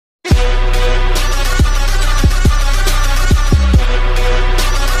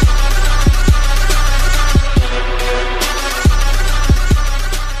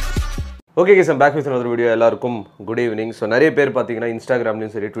Okay guys, I'm back with another video. எல்லாருக்கும் good evening. So நிறைய பேர் பாத்தீங்கன்னா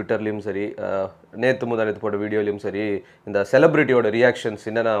இன்ஸ்டாகிராம்லயும் சரி ட்விட்டர்லயும் சரி நேத்து முந்தானத்து போட்ட வீடியோலயும் சரி இந்த செலிபிரிட்டியோட ரியாக்ஷன்ஸ்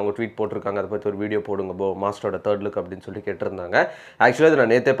என்னன்னா அவங்க ட்வீட் போட்டுருக்காங்க அத பத்தி ஒரு வீடியோ போடுங்க போ மாஸ்டரோட third look அப்படினு சொல்லி கேட்டிருந்தாங்க. Actually அது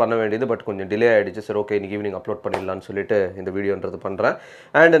நான் நேத்தே பண்ண வேண்டியது பட் கொஞ்சம் டிலே ஆயிடுச்சு. சரி ஓகே இன்னைக்கு ஈவினிங் அப்லோட் பண்ணிடலாம்னு சொல்லிட்டு இந்த வீடியோன்றது பண்றேன்.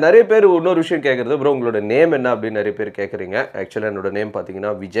 And நிறைய பேர் இன்னொரு விஷயம் கேக்குறது bro உங்களோட நேம் என்ன அப்படி நிறைய பேர் கேக்குறீங்க. Actually என்னோட நேம்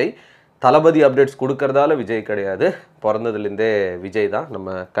பாத்தீங்கன்னா விஜய். தலபதி அப்டேட்ஸ் கொடுக்கறதால விஜய் கிடையாது பிறந்ததிலிருந்தே விஜய் தான்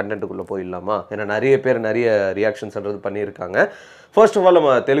நம்ம கண்டென்ட்டுக்குள்ள போயிடலாமா ஏன்னா நிறைய பேர் நிறைய ரியாக்ஷன்ஸ்ன்றது பண்ணியிருக்காங்க ஃபர்ஸ்ட் ஆஃப் ஆல்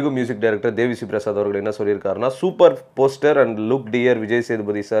நம்ம தெலுங்கு மியூசிக் டைரக்டர் தேவிஸ்ரீ பிரசாத் அவர்கள் என்ன சொல்லியிருக்காருன்னா super poster and look dear Vijay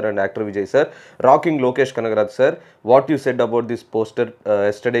Sethupathi sir and actor Vijay sir rocking Lokesh Kanagaraj sir what you said about this poster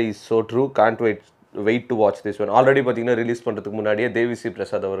yesterday is so true can't wait to watch this one already பார்த்தீங்கன்னா release பண்ணுறதுக்கு முன்னாடியே தேவிஸ்ரீ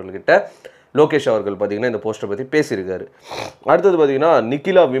பிரசாத் அவர்கள்கிட்ட லோகேஷ் அவர்கள் பார்த்தீங்கன்னா இந்த poster பற்றி பேசியிருக்காரு அடுத்தது பார்த்தீங்கன்னா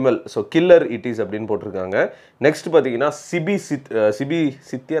Nikhila Vimal so killer it is அப்படின்னு போட்டிருக்காங்க நெக்ஸ்ட் பார்த்தீங்கன்னா சிபி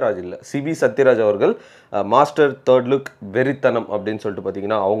சத்யராஜ் அவர்கள் மாஸ்டர் தேர்ட் லுக் வெறித்தனம் அப்படின்னு சொல்லிட்டு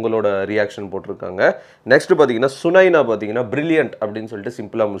பார்த்தீங்கன்னா அவங்களோட ரியாக்ஷன் போட்டிருக்காங்க நெக்ஸ்ட் பார்த்தீங்கன்னா சுனைனா பார்த்தீங்கன்னா பிரில்லியன்ட் அப்படின்னு சொல்லிட்டு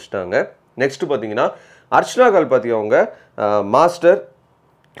சிம்பிளாக முடிச்சிட்டாங்க நெக்ஸ்ட் பார்த்தீங்கன்னா அர்ச்சனா கால்பாத்தி அவங்க மாஸ்டர்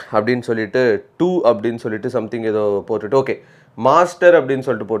அப்படின்னு சொல்லிட்டு 2 அப்படின்னு சொல்லிட்டு சம்திங் ஏதோ போட்டுட்டு ஓகே மாஸ்டர் அப்படின்னு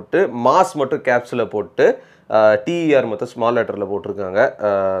சொல்லிட்டு போட்டு மாஸ் மட்டும் கேப்ஸில் போட்டு டிஆர் மொத்தம் ஸ்மால் லெட்டரில் போட்டிருக்காங்க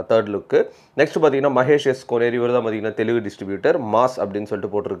தேர்ட் லுக்கு நெக்ஸ்ட் பார்த்தீங்கன்னா மகேஷ் எஸ் கோனேரி இவர் தான் பார்த்தீங்கன்னா தெலுங்கு டிஸ்ட்ரிபியூட்டர் மாஸ் அப்படின்னு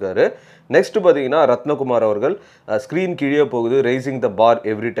சொல்லிட்டு போட்டிருக்காரு நெக்ஸ்ட் பார்த்தீங்கன்னா ரத்னகுமார் அவர்கள் ஸ்க்ரீன் கீழே போகுது ரைசிங் த பார்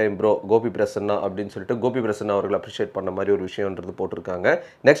every time bro Gopi Prasanna அப்படின்னு சொல்லிட்டு கோபி பிரசன்னா அவர்கள் அப்ரிஷியேட் பண்ண மாதிரி ஒரு விஷயம்ன்றது போட்டிருக்காங்க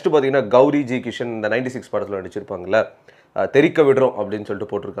நெக்ஸ்ட் பார்த்தீங்கன்னா கௌரி ஜி கிஷன் இந்த 96 படத்தில் நடிச்சிருப்பாங்கல்ல தெரிக்க விடுறோம் அப்படின்னு சொல்லிட்டு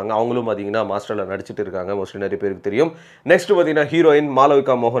போட்டிருக்காங்க அவங்களும் பார்த்தீங்கன்னா மாஸ்டரில் நடிச்சிட்டு இருக்காங்க மோஸ்ட்லி நிறைய பேருக்கு தெரியும் நெக்ஸ்ட் பார்த்தீங்கன்னா ஹீரோயின்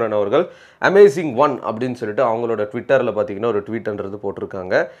மாளவிகா மோகனன் அவர்கள் அமேசிங் ஒன் அப்படின்னு சொல்லிட்டு அவங்களோட ட்விட்டரில் பார்த்தீங்கன்னா ஒரு ட்வீட்ன்றது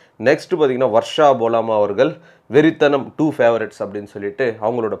போட்டிருக்காங்க நெக்ஸ்ட் பார்த்தீங்கன்னா வர்ஷா போலாமா அவர்கள் வெறித்தனம் 2 ஃபேவரட்ஸ் அப்படின்னு சொல்லிட்டு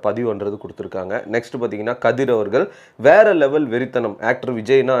அவங்களோட பதிவுன்றது கொடுத்துருக்காங்க நெக்ஸ்ட் பார்த்தீங்கன்னா கதிர் அவர்கள் வேற லெவல் வெறித்தனம் ஆக்டர்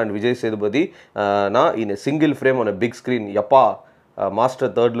விஜய்னா அண்ட் விஜய் சேதுபதி நான் இன் single frame on big screen எப்பா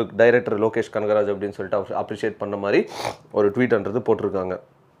master third look director Lokesh Kanagaraj அப்படின்னு சொல்லிட்டு அப்ரிஷியேட் பண்ண மாதிரி ஒரு ட்வீட்ன்றது போட்டிருக்காங்க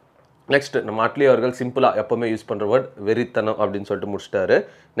நெக்ஸ்ட் நம்ம அட்லி அவர்கள் சிம்பிளாக எப்போவுமே யூஸ் பண்ணுற வேர்ட் வெறித்தனம் அப்படின்னு சொல்லிட்டு முடிச்சிட்டாரு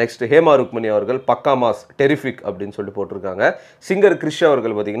நெக்ஸ்ட் ஹேமா ருக்மணி அவர்கள் பக்கா மாஸ் டெரிஃபிக் அப்படின்னு சொல்லிட்டு போட்டிருக்காங்க சிங்கர் கிறிஷ்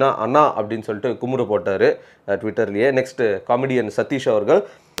அவர்கள் பார்த்தீங்கன்னா அண்ணா அப்படின்னு சொல்லிட்டு குமுறு போட்டார் ட்விட்டர்லேயே நெக்ஸ்ட் காமெடியன் சதீஷ் அவர்கள்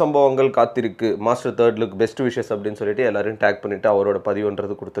சம்பவங்கள் காத்திருக்கு master third look best wishes அப்படின்னு சொல்லிட்டு எல்லாரையும் டேக் பண்ணிவிட்டு அவரோட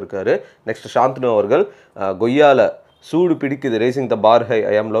பதிவுன்றது கொடுத்துருக்காரு நெக்ஸ்ட் சாந்தனு அவர்கள் கொய்யால சூடு பிடிக்குது ரேசிங் த பார் ஹை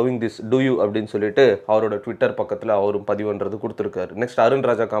ஐ ஆம் லவ்விங் திஸ் டூ யூ அப்படின்னு சொல்லிட்டு அவரோட ட்விட்டர் பக்கத்தில் அவரும் பதிவுன்றது கொடுத்துருக்காரு நெக்ஸ்ட் அருண்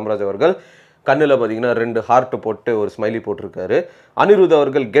ராஜா காமராஜ் அவர்கள் கண்ணில் பார்த்தீங்கன்னா 2 ஹார்ட் போட்டு ஒரு ஸ்மைலி போட்டிருக்காரு அனிருத்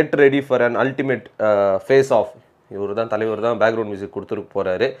அவர்கள் get ready for an ultimate face of இவர் தான் தலைவர் தான் பேக்ரவுண்ட் மியூசிக் கொடுத்துட்டு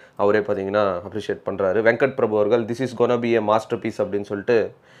போகிறாரு அவரே பார்த்தீங்கன்னா அப்ரிஷியேட் பண்ணுறாரு வெங்கட் பிரபு அவர்கள் this is gonna B A master piece அப்படின்னு சொல்லிட்டு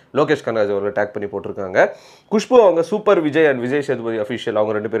லோகேஷ் கனகராஜ் அவர்கள் டேக் பண்ணி போட்டிருக்காங்க குஷ்பு அவங்க super Vijay and Vijay Sethupathi official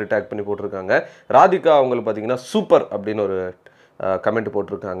அவங்க 2 பேரும் டேக் பண்ணி போட்டிருக்காங்க ராதிகா அவங்களுக்கு பார்த்தீங்கன்னா சூப்பர் அப்படின்னு ஒரு கமெண்ட்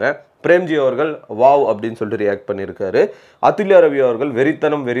போட்டிருக்காங்க பிரேம்ஜி அவர்கள் வாவ் அப்படின்னு சொல்லிட்டு ரியாக்ட் பண்ணியிருக்காரு அதுல்யா ரவி அவர்கள்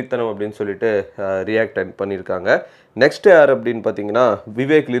வெறித்தனம் அப்படின்னு சொல்லிட்டு ரியாக்ட் பண்ணியிருக்காங்க நெக்ஸ்ட் யார் அப்படின்னு பார்த்தீங்கன்னா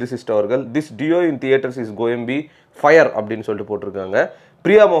விவேக் லிரிசிஸ்ட் அவர்கள் this deo in theatres is கோயம் B fire அப்படின்னு சொல்லிட்டு போட்டிருக்காங்க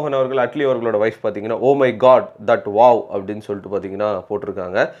பிரியா மோகன் அவர்கள் அட்லி அவர்களோட வைஃப் பார்த்தீங்கன்னா oh my God that wow அப்படின்னு சொல்லிட்டு பார்த்தீங்கன்னா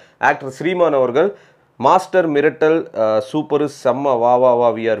போட்டிருக்காங்க ஆக்டர் ஸ்ரீமான் அவர்கள் மாஸ்டர் மிரட்டல் சூப்பர் செம்ம வா வா வா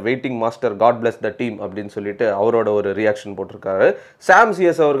we are waiting master God plus the team அப்படின்னு சொல்லிட்டு அவரோட ஒரு ரியாக்ஷன் போட்டிருக்காரு சாம்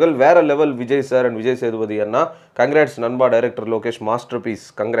சிஎஸ் அவர்கள் வேற level Vijay sir and Vijay Sethupathi Anna congrats நண்பா director Lokesh master piece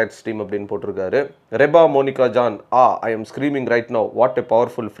congrats team அப்படின்னு போட்டிருக்காரு Reba Monica John I am screaming right now what a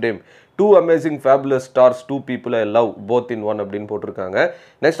powerful frame 2 amazing fabulous stars 2 people I love both in one அப்படின்னு போட்டிருக்காங்க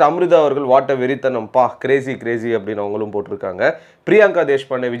next Amrita அவர்கள் what a வெறித்தனம் பா Crazy அப்படின்னு அவங்களும் போட்டிருக்காங்க பிரியங்கா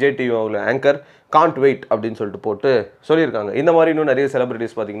தேஷ்பாண்டே விஜய் டிவி அவங்க ஆங்கர் காண்ட் வெயிட் அப்படின்னு சொல்லிட்டு போட்டு சொல்லியிருக்காங்க இந்த மாதிரி இன்னும் நிறைய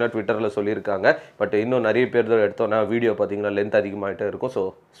செலிபிரிட்டிஸ் பார்த்தீங்கன்னா ட்விட்டரில் சொல்லியிருக்காங்க பட் இன்னும் நிறைய பேர் எடுத்தோன்னா வீடியோ பார்த்தீங்கன்னா லென்த் அதிகமாகிட்டே இருக்கும் ஸோ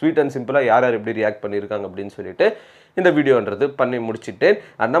ஸ்வீட் அண்ட் சிம்பிளாக யார் எப்படி ரியாக்ட் பண்ணியிருக்காங்க அப்படின்னு சொல்லிட்டு இந்த வீடியோன்றது பண்ணி முடிச்சுட்டேன்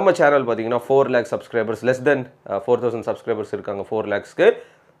அண்ட் நம்ம சேனல் பார்த்தீங்கன்னா 4 lakh subscribers less than 4000 subscribers இருக்காங்க 4 lakhsக்கு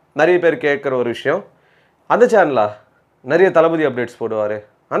நிறைய பேர் கேட்குற ஒரு விஷயம் அந்த சேனலா நிறைய தளபதி அப்டேட்ஸ் போடுவார்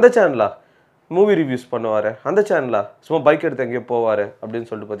அந்த சேனலா மூவி ரிவ்யூஸ் பண்ணுவார் அந்த சேனலா சும்மா பைக் எடுத்து எங்கேயோ போவார் அப்படின்னு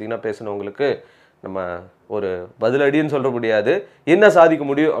சொல்லிட்டு பார்த்தீங்கன்னா பேசினவங்களுக்கு நம்ம ஒரு பதிலடின்னு சொல்ல முடியாது, என்ன சாதிக்க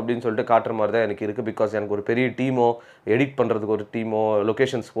முடியும் அப்படின்னு சொல்லிட்டு காட்டுற மாதிரி தான் எனக்கு இருக்குது. பிகாஸ் எனக்கு ஒரு பெரிய டீமோ, எடிட் பண்ணுறதுக்கு ஒரு டீமோ,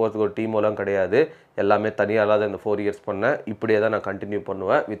 லொக்கேஷன்ஸ் போகிறதுக்கு ஒரு டீமோலாம் கிடையாது. எல்லாமே தனியாக தான் இந்த 4 இயர்ஸ் பண்ணேன். இப்படியே தான் நான் கண்டினியூ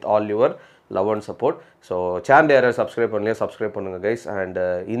பண்ணுவேன் with all your love and support. So channel யாராவது சப்ஸ்கிரைப் பண்ணலையா சப்ஸ்கிரைப் பண்ணுங்கள் கைஸ். அண்ட்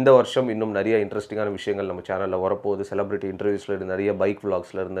இந்த வருஷம் இன்னும் நிறைய இன்ட்ரெஸ்டிங்கான விஷயங்கள் நம்ம சேனலில் வரப்போகுது. செலிபிரிட்டி இன்டர்வியூஸ்லேருந்து, நிறைய பைக்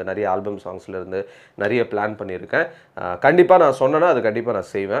விளாக்ஸ்லேருந்து, நிறைய ஆல்பம் சாங்ஸ்லேருந்து நிறைய பிளான் பண்ணியிருக்கேன். கண்டிப்பாக நான் சொன்னேன்னா அது கண்டிப்பாக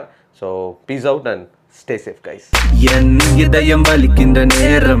நான் செய்வேன். So peace out and stay safe guys. என் இதயம் வலிக்கின்ற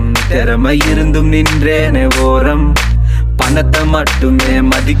நேரம், திறமை இருந்தும் நின்றேனே ஓரம். பணத்தை மட்டுமே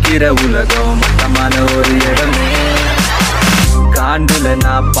மதிக்கிற உலகம் மட்டமான ஒரு இடமே. காண்டுல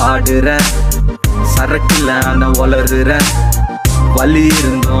நான் பாடுறேன், சரக்குல நான் வளருறேன். வலி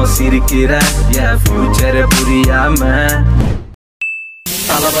இருந்தும் சிரிக்கிறேன், என் ஃபியூச்சரை புரியாம.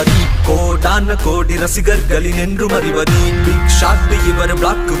 தளபதி கோடான கோடி ரசிகர்களின் என்றும் அறிவதி. பிக் ஷாட் இவர்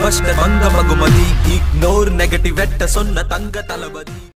பிளாக் பஸ்டர் வந்த மகுமதி. இக்னோர் நெகட்டிவ் வெட்ட சொன்ன தங்க தளபதி.